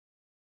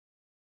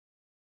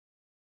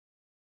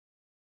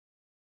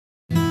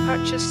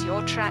Purchase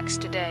your tracks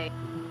today.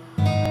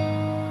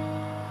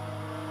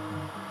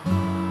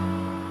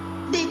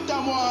 Beat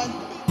them one.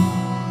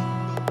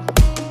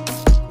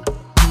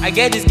 I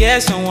get this girl,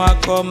 someone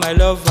call my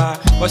lover,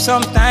 but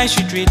sometimes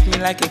she treat me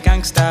like a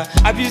gangster,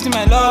 abusing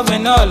my love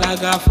and all I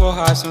got for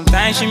her.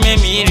 Sometimes she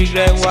make me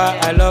regret why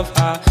I love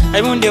her. I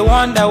even they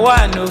wonder why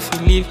I know if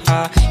you leave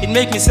her. It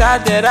make me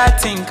sad that I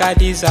think I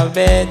deserve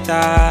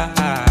better.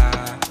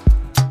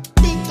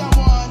 Beat them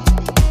one.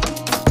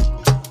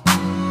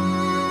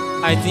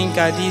 I think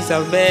I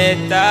deserve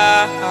better,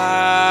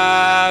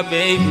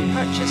 baby.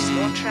 Purchase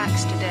your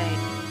tracks today.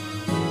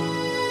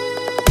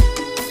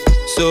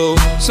 So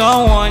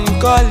someone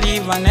call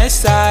leave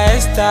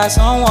Vanessa,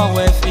 someone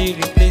will feel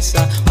replace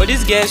her. But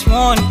this girl's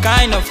one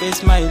kind of a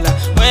smiler,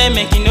 when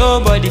making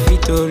nobody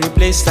fit to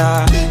replace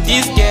her.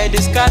 This girl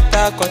is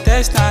scatter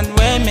contestant,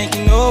 when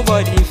making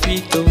nobody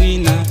fit to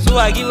win her. So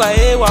I give her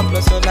a 1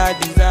 plus all her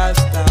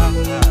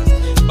disasters,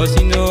 cause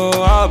you know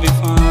I'll be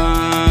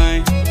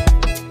fine.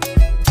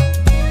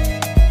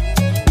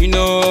 You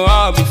know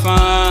I'll be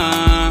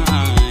fine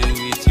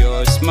with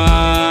your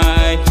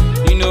smile.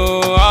 You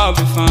know I'll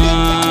be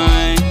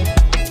fine.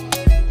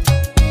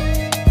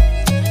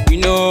 You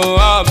know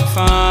I'll be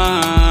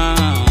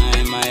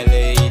fine, my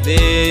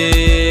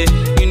lady.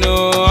 You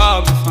know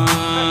I'll be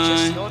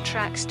Purchase fine. your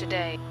tracks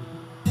today.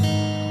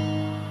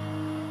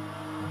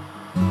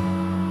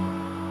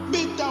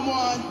 Beat them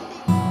one.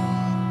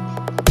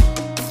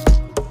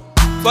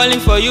 Falling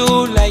for you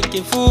like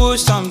a fool.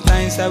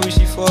 Sometimes I wish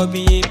you for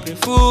be April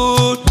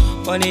fool.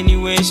 But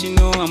anyways, you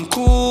know I'm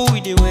cool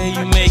with the way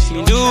you make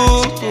me do.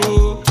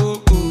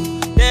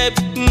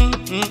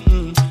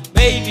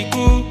 Baby,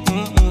 cool.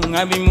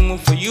 I be mumu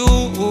for you,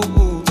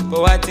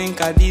 but I think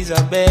I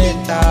deserve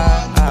better.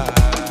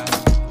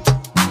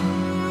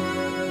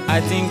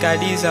 I think I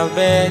deserve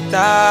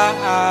better,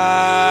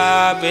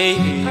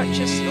 baby.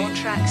 Purchase your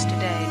tracks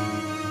today.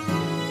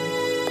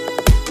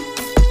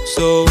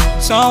 So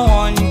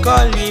someone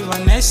call leave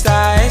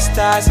Vanessa,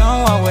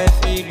 someone will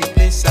feel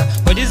replace her.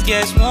 But this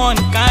girl's one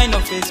kind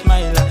of a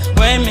smiler,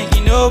 when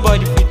making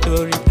nobody fit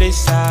to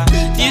replace her.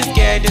 This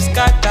girl is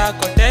scatter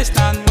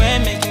contestant,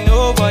 when making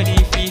nobody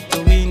fit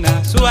to win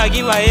her. So I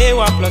give her a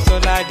 1 plus all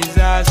her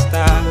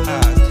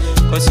disasters,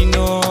 cause you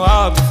know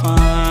I'll be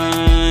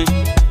fine.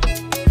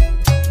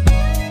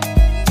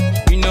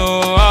 You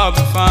know I'll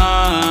be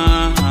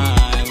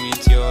fine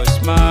with your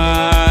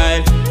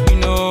smile. You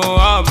know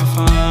I'll be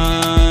fine.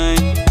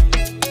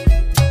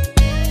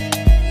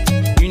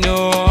 You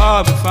know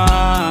I'll be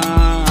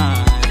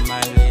fine,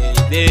 my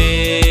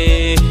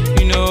lady.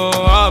 You know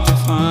I'll be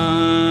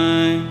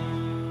fine.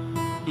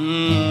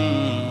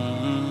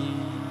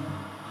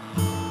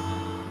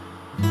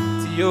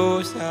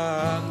 Tiosa,